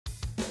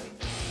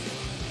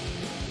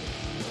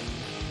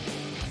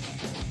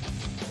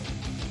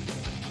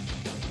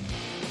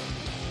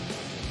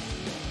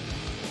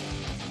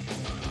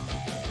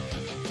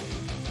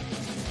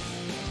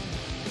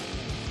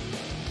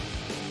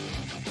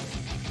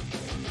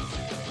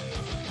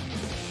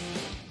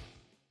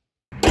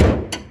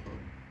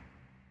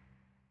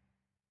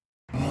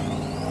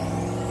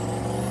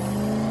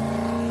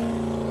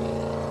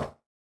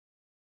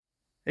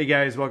Hey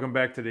guys, welcome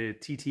back to the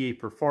TTA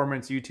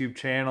Performance YouTube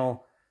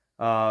channel.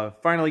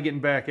 Finally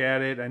getting back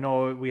at it. I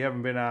know we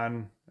haven't been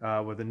on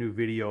with a new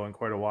video in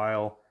quite a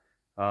while,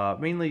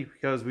 mainly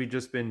because we've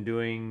just been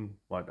doing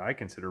what I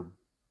consider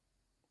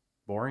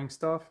boring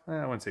stuff.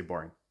 I wouldn't say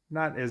boring.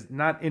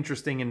 Not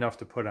interesting enough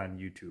to put on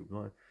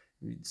YouTube.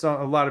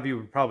 So a lot of you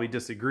would probably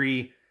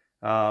disagree,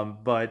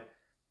 but a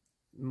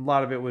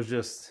lot of it was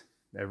just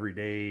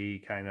everyday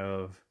kind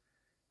of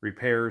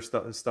repair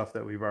stuff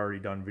that we've already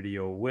done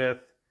video with.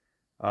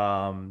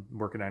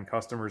 Working on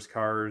customers'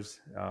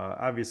 cars.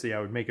 Obviously I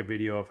would make a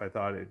video if I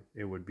thought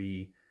it would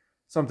be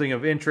something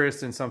of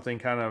interest and something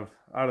kind of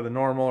out of the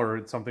normal,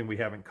 or something we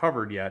haven't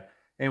covered yet.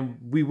 And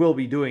we will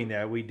be doing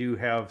that. We do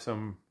have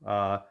some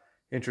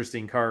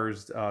interesting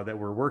cars that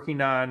we're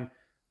working on,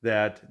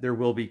 that there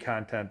will be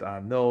content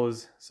on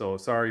those. So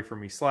sorry for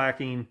me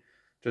slacking,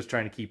 just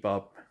trying to keep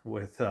up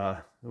with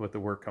the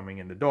work coming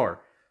in the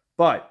door.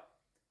 But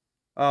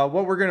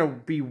what we're going to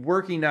be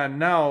working on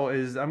now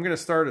is I'm going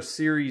to start a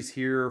series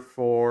here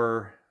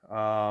for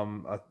a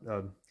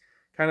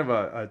kind of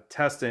a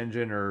test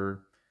engine, or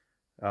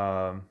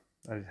I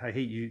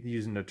hate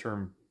using the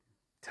term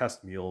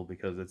test mule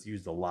because it's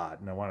used a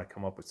lot, and I want to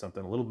come up with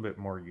something a little bit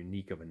more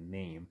unique of a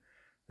name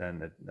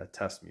than a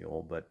test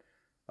mule. But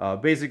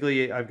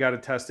basically I've got a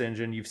test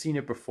engine. You've seen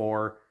it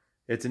before.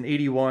 It's an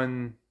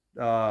 81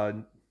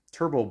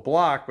 turbo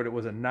block, but it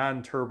was a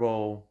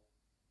non-turbo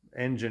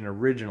engine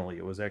originally.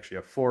 It was actually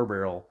a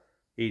 4-barrel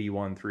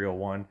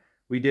 81-301.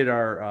 We did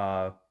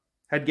our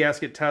head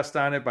gasket test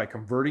on it by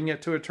converting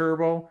it to a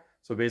turbo.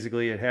 So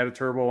basically it had a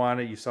turbo on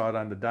it. You saw it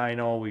on the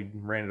dyno. We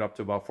ran it up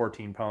to about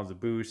 14 pounds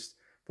of boost,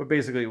 but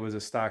basically it was a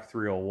stock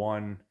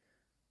 301,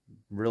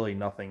 really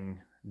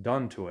nothing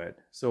done to it.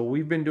 So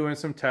we've been doing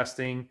some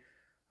testing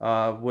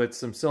with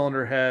some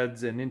cylinder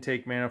heads and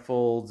intake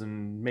manifolds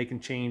and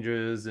making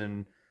changes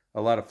and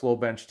a lot of flow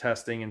bench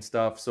testing and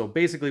stuff. So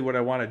basically what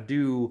I want to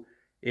do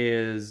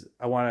is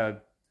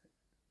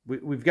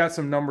we've got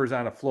some numbers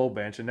on a flow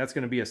bench, and that's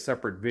going to be a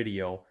separate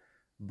video.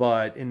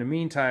 But in the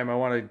meantime, I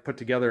want to put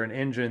together an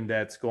engine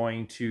that's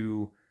going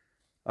to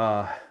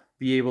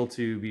be able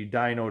to be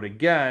dynoed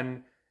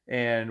again,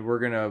 and we're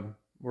gonna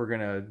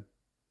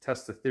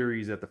test the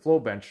theories that the flow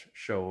bench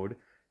showed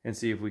and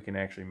see if we can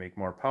actually make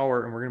more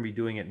power. And we're going to be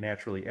doing it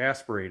naturally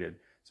aspirated,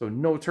 so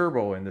no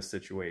turbo in this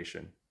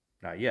situation,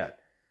 not yet.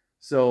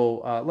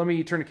 So let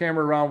me turn the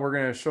camera around. We're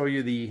going to show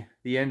you the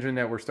engine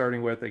that we're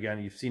starting with.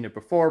 Again, you've seen it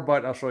before,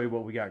 but I'll show you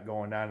what we got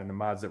going on and the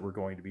mods that we're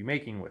going to be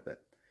making with it.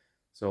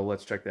 So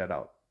let's check that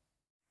out.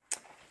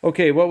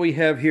 Okay, what we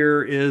have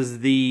here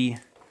is the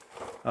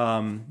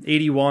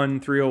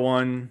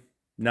 81-301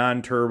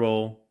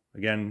 non-turbo.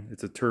 Again,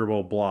 it's a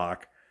turbo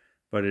block,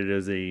 but it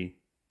is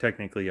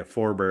technically a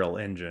 4-barrel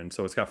engine.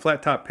 So it's got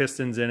flat top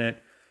pistons in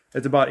it.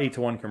 It's about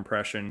 8-to-1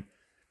 compression.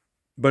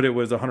 But it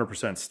was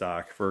 100%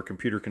 stock for a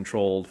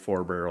computer-controlled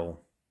 4-barrel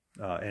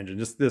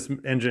engine. This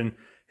engine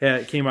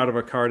came out of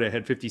a car that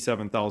had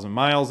 57,000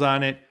 miles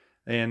on it,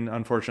 and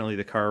unfortunately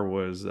the car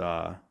was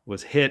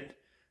hit.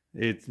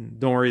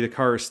 Don't worry, the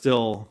car is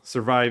still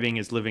surviving.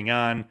 It's living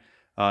on.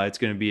 It's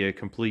going to be a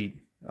complete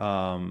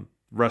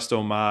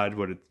resto mod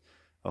with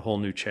a whole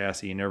new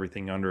chassis and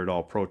everything under it,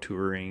 all Pro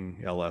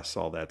Touring, LS,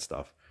 all that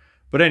stuff.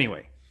 But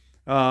anyway,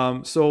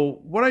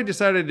 so what I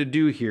decided to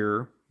do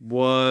here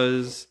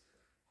was,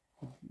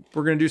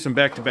 we're going to do some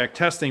back-to-back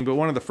testing, but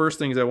one of the first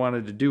things I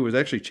wanted to do was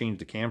actually change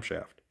the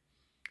camshaft.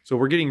 So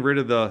we're getting rid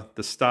of the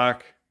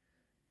stock,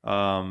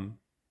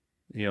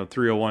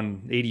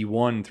 301,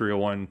 81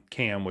 301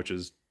 cam, which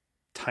is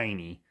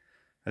tiny.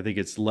 I think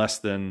it's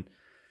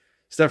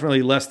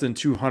definitely less than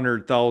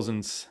 200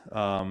 thousandths,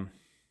 or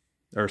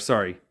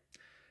sorry,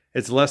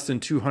 it's less than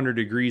 200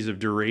 degrees of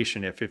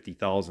duration at 50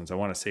 thousandths. I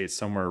want to say it's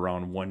somewhere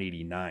around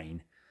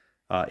 189.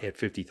 At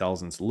 50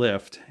 thousandths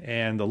lift,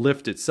 and the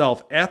lift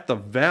itself at the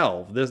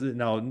valve.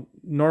 Now,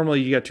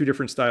 normally you got two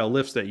different style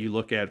lifts that you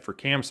look at for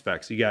cam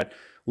specs. You got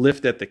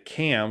lift at the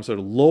cam, so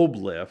the lobe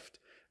lift.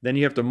 Then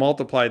you have to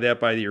multiply that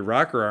by your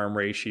rocker arm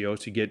ratio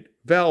to get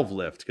valve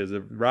lift, because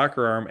the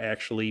rocker arm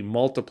actually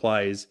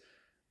multiplies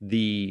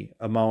the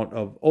amount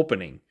of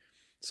opening.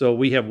 So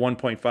we have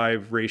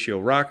 1.5 ratio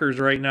rockers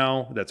right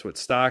now. That's what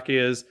stock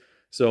is.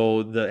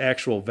 So the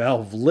actual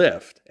valve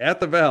lift at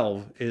the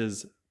valve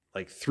is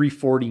like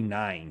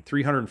 349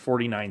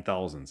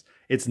 thousandths.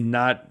 It's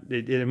not,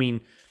 I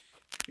mean,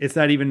 it's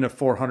not even the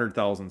 400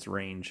 thousandths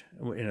range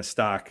in a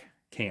stock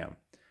cam.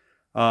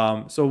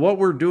 So what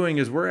we're doing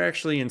is we're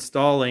actually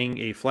installing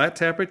a flat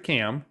tappet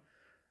cam.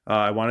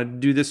 I wanted to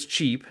do this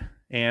cheap,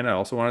 and I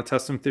also want to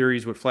test some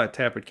theories with flat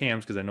tappet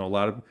cams, because I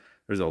know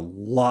there's a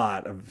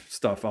lot of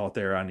stuff out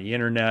there on the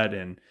internet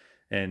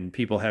and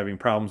people having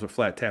problems with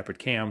flat tappet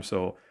cams.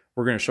 So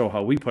we're going to show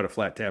how we put a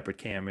flat tappet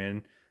cam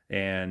in,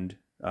 and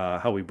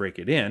how we break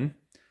it in,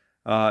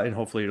 and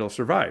hopefully it'll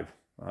survive.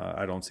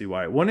 I don't see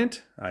why it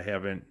wouldn't. I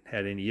haven't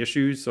had any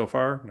issues so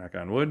far, knock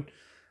on wood.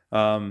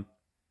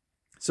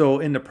 So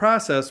in the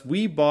process,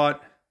 we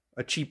bought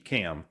a cheap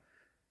cam.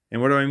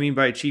 And what do I mean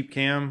by a cheap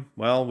cam?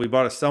 Well, we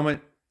bought a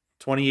Summit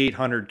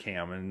 2800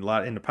 cam, and a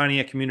lot in the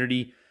Pontiac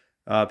community,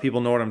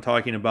 People know what I'm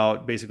talking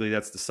about. Basically,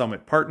 that's the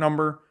Summit part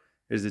number,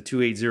 is the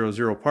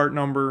 2800 part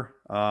number.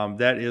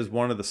 That is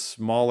one of the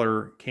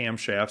smaller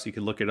camshafts. You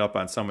can look it up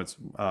on Summit's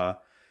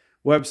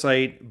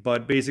website,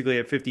 but basically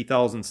at 50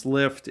 thousandths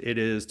lift, it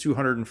is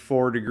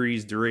 204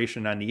 degrees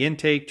duration on the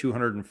intake,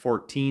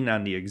 214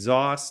 on the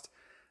exhaust.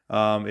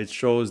 It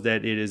shows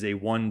that it is a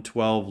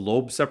 112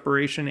 lobe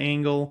separation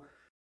angle.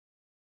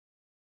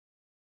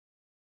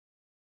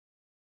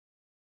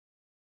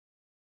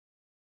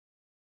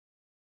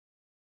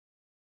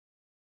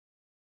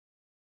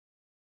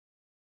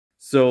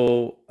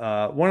 So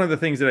one of the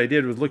things that I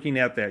did was looking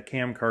at that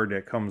cam card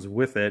that comes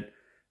with it,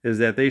 is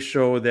that they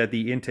show that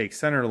the intake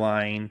center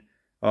line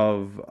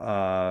of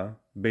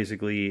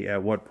basically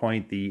at what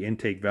point the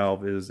intake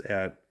valve is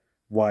at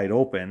wide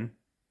open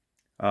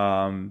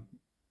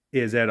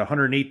is at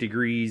 108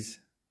 degrees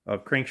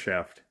of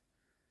crankshaft.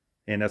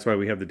 And that's why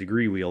we have the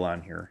degree wheel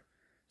on here.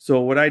 So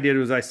what I did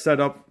was I set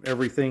up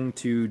everything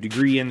to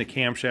degree in the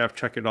camshaft,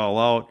 check it all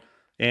out.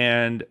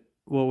 And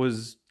what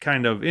was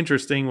kind of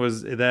interesting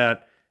was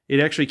that it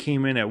actually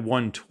came in at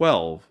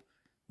 112,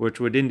 which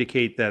would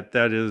indicate that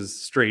that is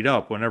straight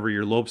up whenever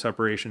your lobe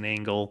separation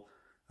angle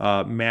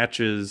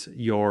matches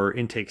your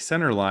intake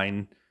center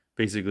line.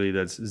 Basically,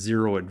 that's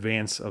zero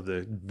advance of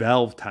the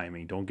valve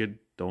timing. Don't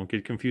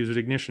get confused with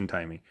ignition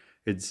timing.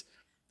 It's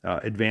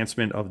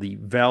advancement of the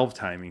valve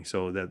timing,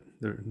 so that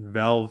the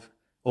valve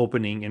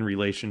opening in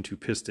relation to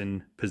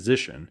piston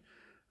position.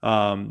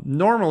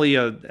 Normally,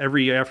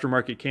 every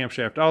aftermarket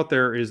camshaft out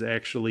there is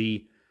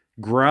actually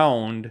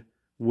ground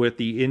with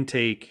the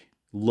intake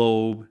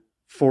lobe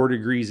 4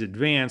 degrees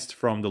advanced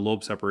from the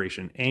lobe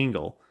separation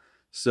angle.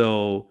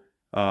 So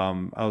I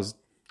was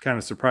kind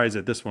of surprised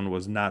that this one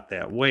was not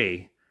that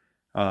way.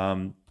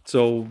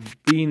 So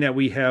being that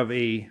we have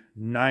a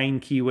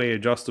 9 keyway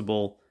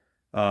adjustable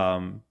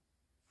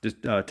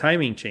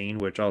timing chain,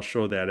 which I'll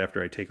show that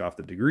after I take off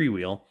the degree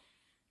wheel,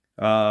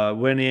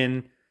 went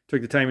in,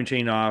 took the timing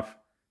chain off,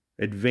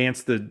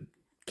 advanced the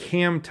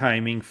cam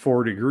timing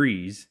 4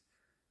 degrees,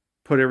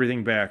 put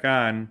everything back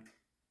on,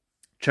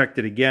 checked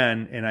it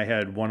again, and I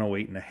had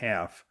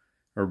 108.5,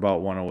 or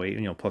about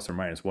 108, plus or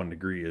minus 1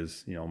 degree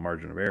is,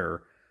 margin of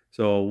error.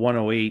 So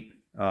 108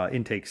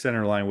 intake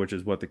center line, which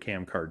is what the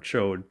cam card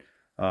showed.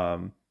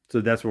 So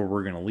that's where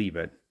we're going to leave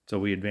it. So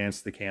we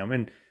advanced the cam,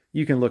 and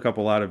you can look up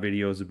a lot of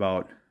videos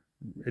about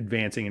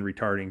advancing and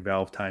retarding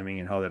valve timing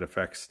and how that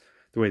affects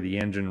the way the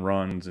engine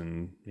runs,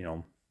 and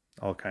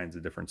all kinds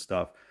of different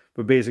stuff.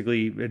 But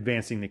basically,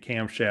 advancing the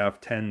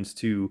camshaft tends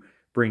to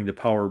bring the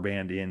power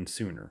band in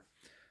sooner.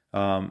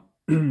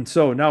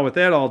 So now with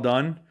that all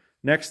done,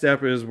 next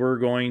step is we're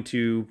going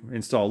to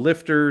install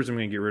lifters. I'm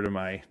going to get rid of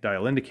my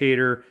dial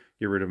indicator,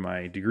 get rid of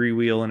my degree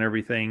wheel and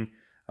everything,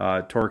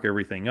 torque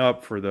everything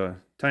up for the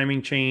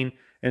timing chain,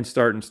 and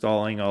start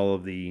installing all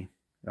of the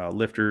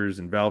lifters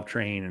and valve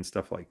train and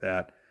stuff like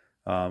that.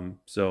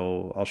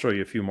 So I'll show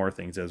you a few more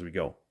things as we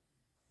go.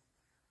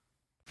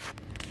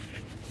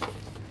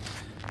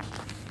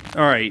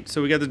 All right,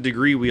 so we got the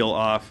degree wheel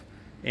off,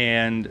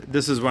 and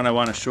this is what I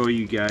want to show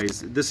you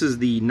guys. This is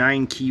the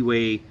 9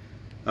 keyway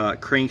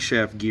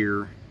crankshaft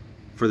gear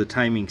for the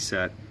timing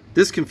set.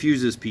 This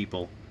confuses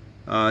people.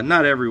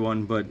 Not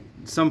everyone, but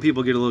some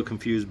people get a little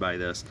confused by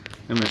this.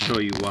 I'm going to show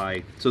you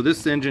why. So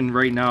this engine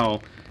right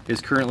now is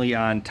currently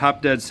on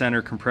top dead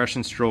center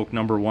compression stroke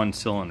number 1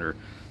 cylinder.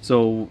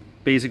 So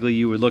basically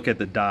you would look at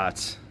the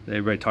dots.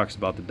 Everybody talks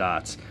about the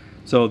dots.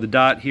 So the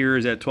dot here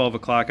is at 12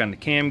 o'clock on the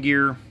cam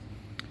gear,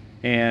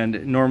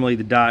 and normally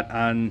the dot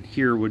on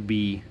here would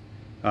be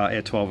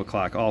at 12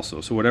 o'clock also.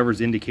 So whatever's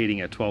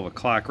indicating at 12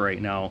 o'clock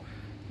right now,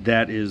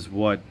 that is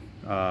what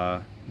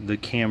the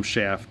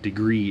camshaft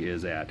degree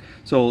is at.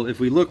 So if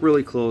we look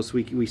really close,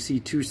 we see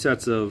 2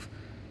 sets of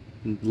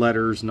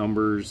letters,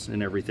 numbers,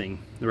 and everything.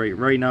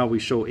 Right now we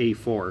show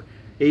A4.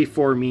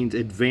 A4 means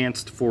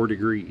advanced 4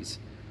 degrees.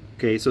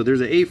 Okay, so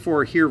there's an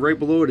A4 here. Right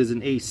below it is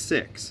an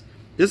A6.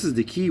 This is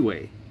the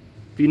keyway.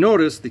 If you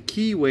notice, the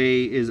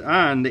keyway is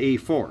on the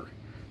A4.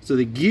 So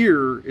the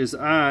gear is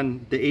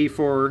on the A4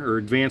 or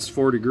advanced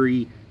 4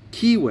 degree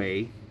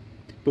keyway,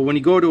 but when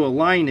you go to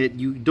align it,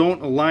 you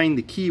don't align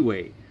the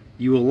keyway.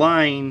 You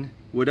align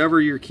whatever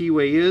your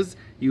keyway is,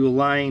 you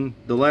align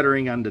the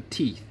lettering on the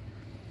teeth.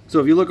 So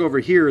if you look over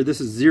here,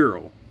 this is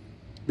 0.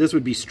 This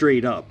would be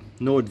straight up,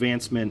 no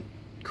advancement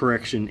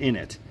correction in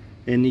it.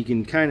 And you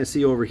can kind of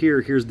see over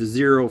here, here's the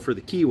 0 for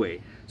the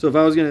keyway. So if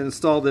I was going to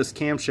install this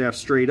camshaft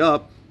straight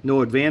up,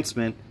 no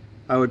advancement,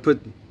 I would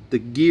put the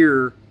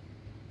gear,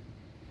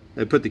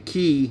 I put the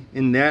key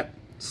in that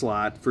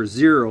slot for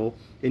 0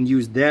 and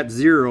use that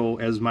 0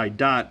 as my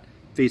dot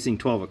facing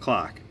 12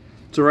 o'clock.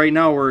 So right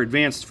now we're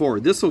advanced 4.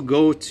 This will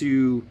go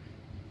to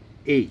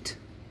 8.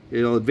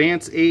 It'll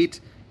advance 8.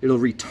 It'll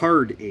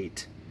retard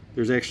 8.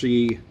 There's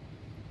R8,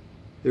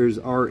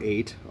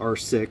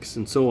 R6,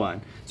 and so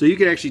on. So you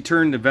could actually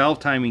turn the valve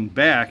timing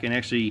back and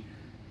actually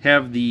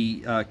have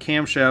the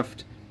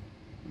camshaft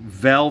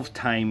valve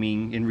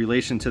timing in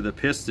relation to the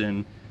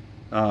piston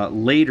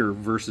later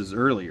versus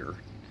earlier.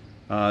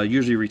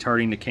 Usually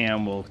retarding the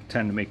cam will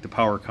tend to make the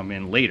power come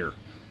in later.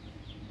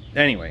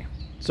 Anyway,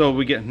 so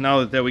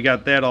now that we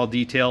got that all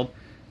detailed,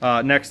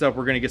 next up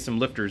we're going to get some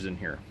lifters in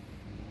here.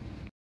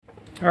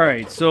 All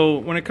right, so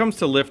when it comes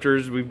to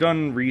lifters, we've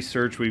done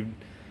research, we've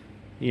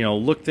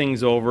looked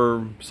things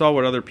over, saw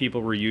what other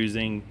people were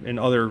using and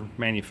other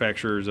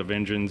manufacturers of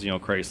engines,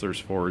 Chryslers,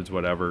 Fords,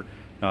 whatever,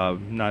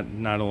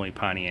 not only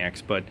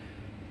Pontiacs, but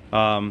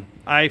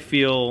I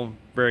feel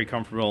very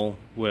comfortable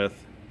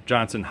with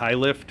Johnson High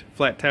Lift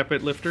flat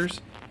tappet lifters.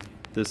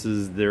 This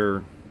is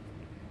their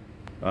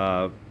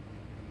flat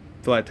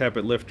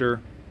tappet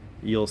lifter.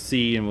 You'll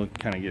see, and we'll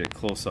kind of get it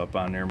close up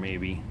on there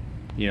maybe.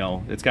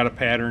 It's got a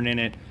pattern in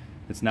it.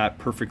 It's not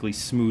perfectly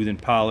smooth and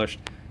polished.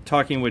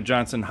 Talking with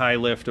Johnson High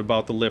Lift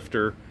about the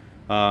lifter,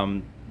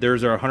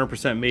 theirs are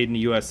 100% made in the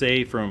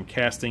USA from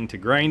casting to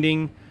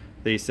grinding.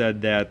 They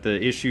said that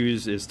the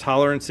issues is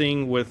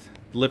tolerancing with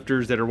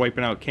lifters that are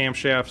wiping out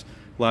camshafts.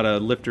 A lot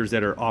of lifters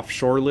that are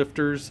offshore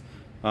lifters,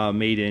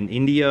 made in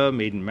India,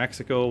 made in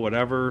Mexico,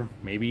 whatever,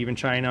 maybe even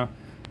China,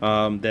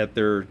 that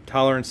they're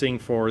tolerancing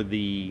for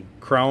the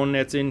crown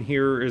that's in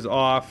here is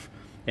off,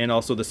 and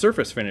also the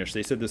surface finish.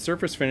 They said the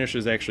surface finish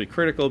is actually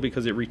critical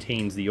because it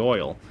retains the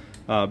oil.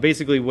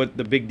 Basically what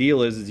the big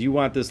deal is you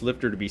want this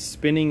lifter to be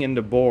spinning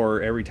into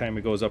bore every time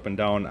it goes up and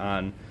down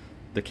on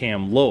the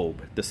cam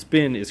lobe. The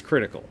spin is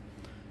critical.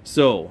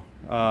 So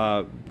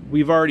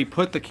we've already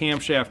put the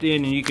camshaft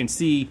in, and you can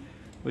see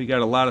we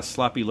got a lot of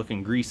sloppy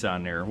looking grease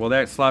on there. Well,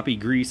 that sloppy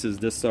grease is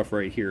this stuff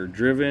right here,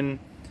 driven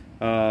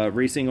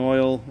racing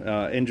oil,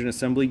 engine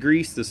assembly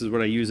grease. This is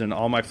what I use in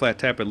all my flat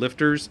tappet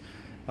lifters.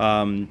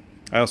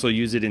 I also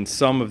use it in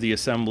some of the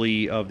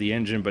assembly of the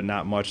engine, but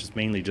not much. It's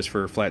mainly just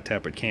for flat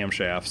tappet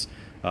camshafts.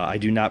 I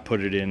do not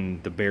put it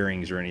in the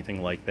bearings or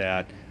anything like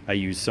that. I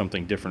use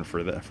something different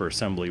for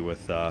assembly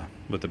with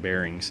the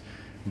bearings.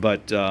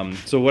 But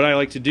so what I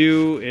like to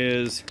do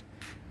is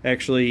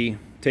actually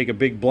take a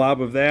big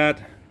blob of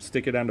that,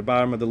 stick it on the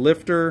bottom of the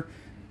lifter,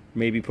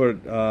 maybe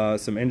put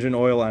some engine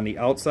oil on the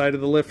outside of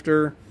the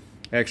lifter,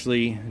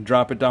 actually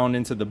drop it down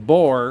into the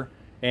bore,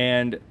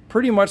 and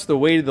pretty much the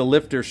weight of the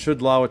lifter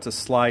should allow it to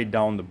slide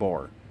down the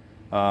bore.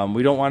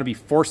 We don't want to be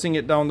forcing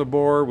it down the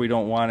bore. We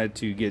don't want it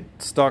to get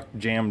stuck,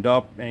 jammed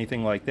up,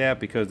 anything like that,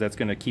 because that's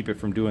going to keep it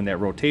from doing that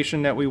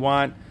rotation that we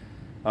want.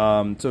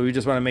 So we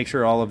just want to make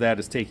sure all of that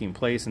is taking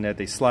place and that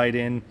they slide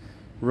in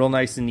real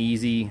nice and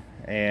easy,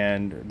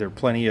 and there's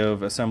plenty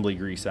of assembly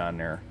grease on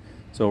there.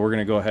 So we're going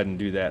to go ahead and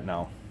do that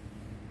now.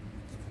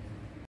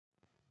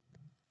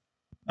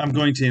 I'm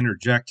going to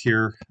interject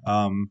here.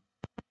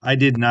 I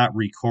did not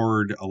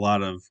record a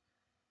lot of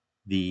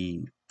the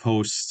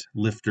post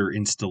lifter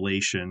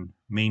installation,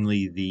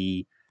 mainly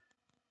the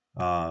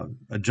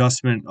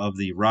adjustment of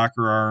the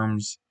rocker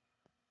arms,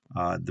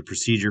 the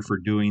procedure for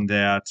doing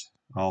that,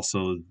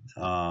 also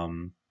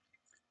how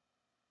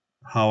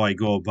I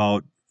go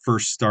about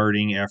first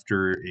starting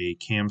after a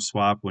cam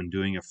swap when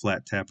doing a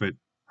flat tappet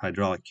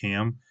hydraulic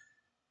cam.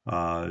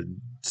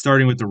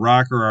 Starting with the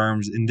rocker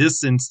arms, in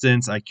this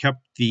instance, I kept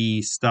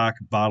the stock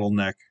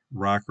bottleneck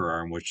rocker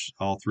arm, which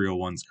all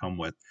 301s come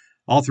with.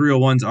 All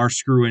 301s are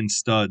screw-in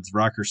studs,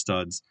 rocker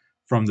studs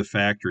from the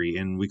factory,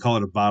 and we call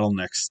it a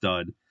bottleneck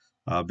stud.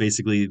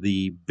 Basically,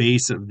 the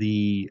base of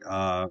the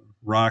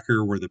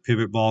rocker where the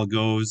pivot ball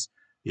goes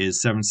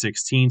is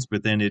 7/16,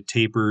 but then it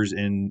tapers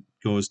and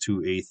goes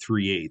to a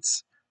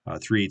 3/8,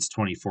 3/8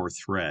 24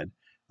 thread.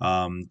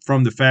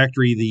 From the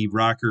factory, the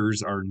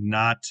rockers are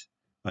not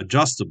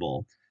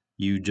adjustable.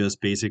 You just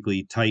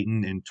basically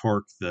tighten and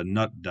torque the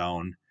nut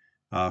down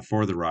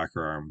for the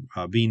rocker arm.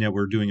 Being that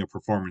we're doing a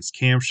performance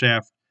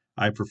camshaft,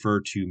 I prefer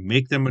to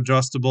make them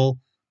adjustable.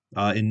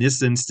 In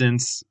this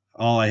instance,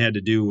 all I had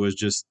to do was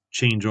just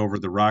change over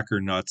the rocker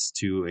nuts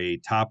to a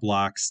top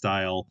lock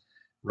style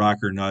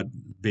rocker nut,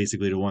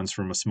 basically the ones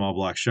from a small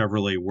block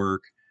Chevrolet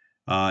work,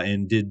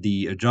 and did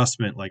the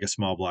adjustment like a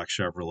small block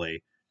Chevrolet.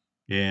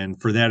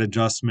 And for that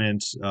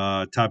adjustment,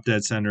 top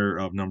dead center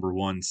of number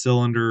 1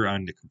 cylinder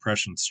on the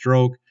compression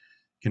stroke,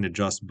 can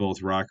adjust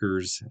both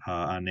rockers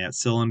on that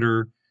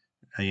cylinder.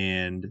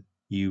 And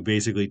you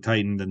basically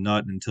tighten the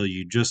nut until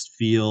you just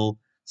feel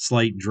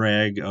slight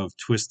drag of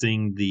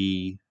twisting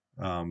the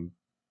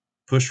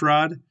push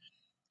rod.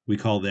 We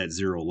call that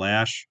zero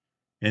lash.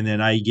 And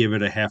then I give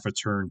it a half a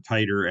turn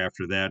tighter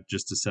after that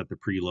just to set the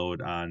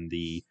preload on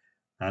the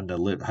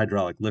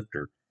hydraulic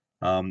lifter.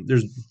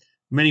 There's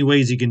many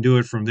ways you can do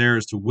it from there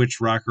as to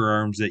which rocker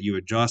arms that you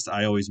adjust.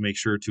 I always make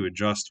sure to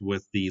adjust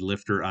with the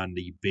lifter on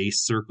the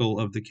base circle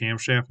of the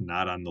camshaft,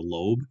 not on the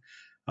lobe.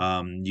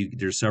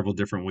 There's several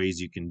different ways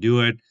you can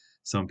do it.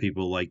 Some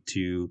people like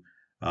to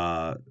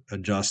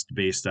adjust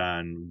based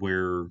on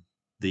where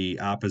the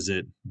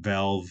opposite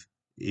valve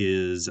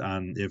is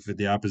on, if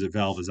the opposite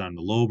valve is on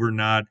the lobe or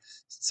not.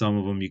 Some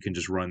of them you can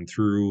just run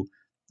through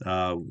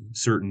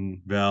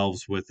certain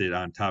valves with it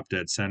on top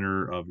dead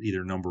center of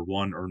either number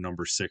 1 or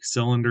number 6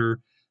 cylinder.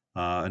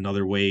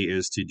 Another way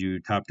is to do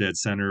top dead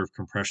center of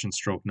compression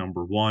stroke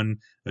number 1,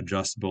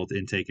 adjust both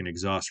intake and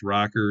exhaust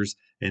rockers,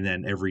 and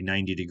then every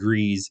 90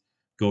 degrees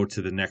go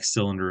to the next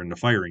cylinder in the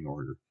firing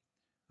order.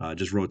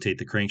 Just rotate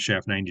the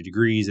crankshaft 90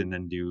 degrees and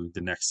then do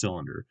the next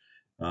cylinder.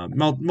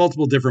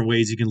 multiple different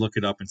ways. You can look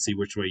it up and see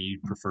which way you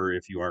prefer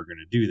if you are going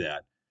to do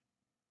that.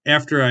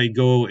 After I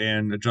go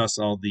and adjust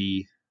all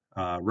the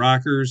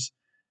rockers,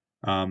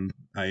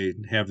 I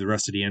have the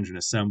rest of the engine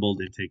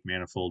assembled, intake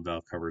manifold,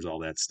 valve covers, all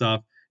that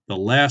stuff. The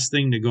last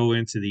thing to go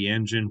into the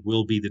engine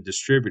will be the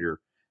distributor.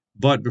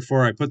 But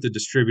before I put the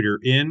distributor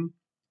in,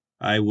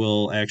 I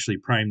will actually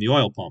prime the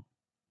oil pump.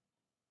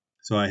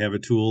 So I have a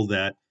tool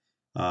that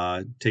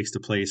takes the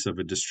place of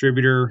a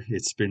distributor.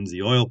 It spins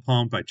the oil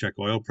pump. I check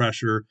oil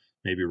pressure,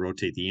 maybe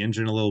rotate the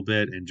engine a little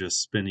bit, and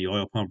just spin the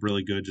oil pump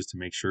really good just to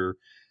make sure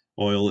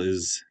oil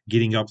is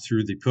getting up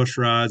through the push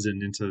rods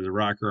and into the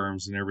rocker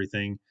arms and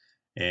everything.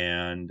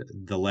 And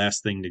the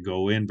last thing to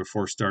go in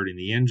before starting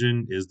the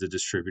engine is the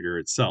distributor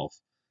itself.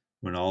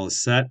 When all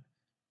is set,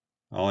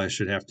 all I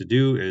should have to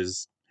do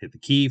is hit the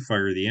key,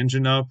 fire the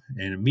engine up,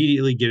 and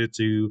immediately get it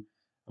to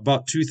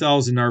about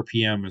 2,000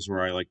 RPM is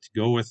where I like to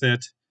go with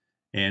it.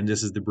 And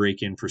this is the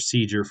break-in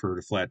procedure for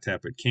the flat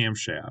tappet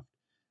camshaft.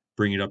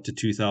 Bring it up to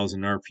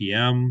 2,000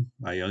 RPM.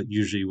 I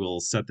usually will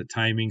set the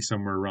timing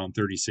somewhere around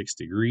 36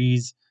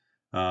 degrees,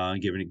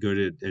 giving it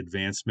good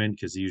advancement,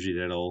 because usually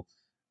that'll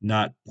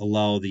not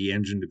allow the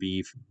engine to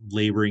be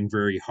laboring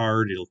very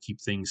hard. It'll keep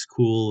things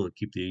cool. It'll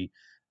keep the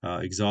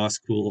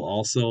exhaust cool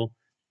also.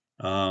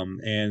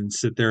 And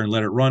sit there and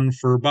let it run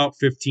for about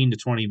 15 to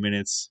 20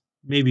 minutes,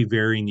 maybe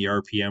varying the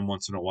RPM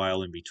once in a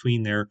while in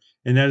between there.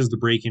 And that is the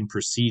break-in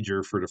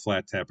procedure for the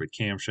flat tappet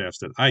camshafts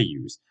that I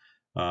use.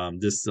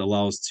 This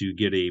allows to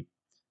get a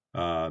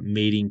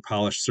mating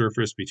polished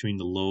surface between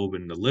the lobe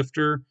and the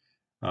lifter,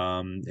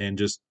 and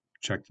just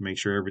check to make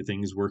sure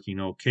everything's working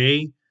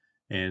okay,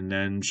 and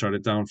then shut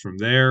it down from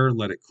there,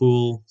 let it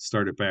cool,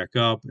 start it back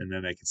up, and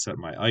then I can set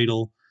my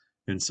idle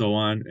and so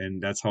on.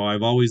 And that's how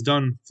I've always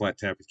done flat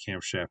tappet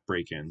camshaft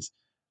break-ins.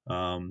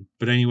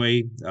 But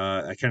anyway,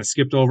 I kind of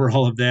skipped over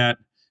all of that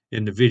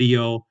in the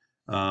video,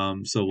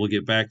 so we'll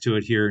get back to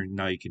it here, and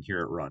now you can hear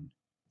it run.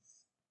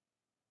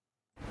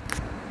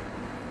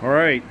 All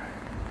right,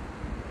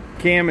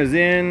 cam is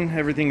in,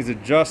 everything's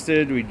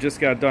adjusted. We just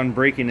got done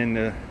breaking in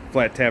the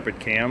flat tappet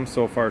cam.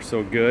 So far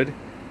so good,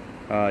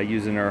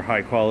 using our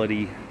high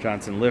quality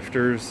Johnson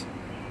lifters.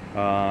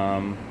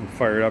 We'll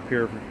fire it up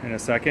here in a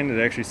second. It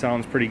actually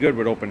sounds pretty good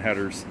with open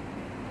headers,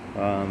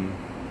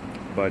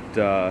 but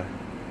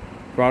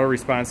throttle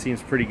response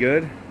seems pretty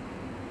good.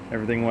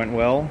 Everything went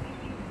well.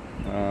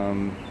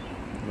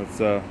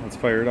 Let's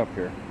fire it up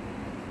here.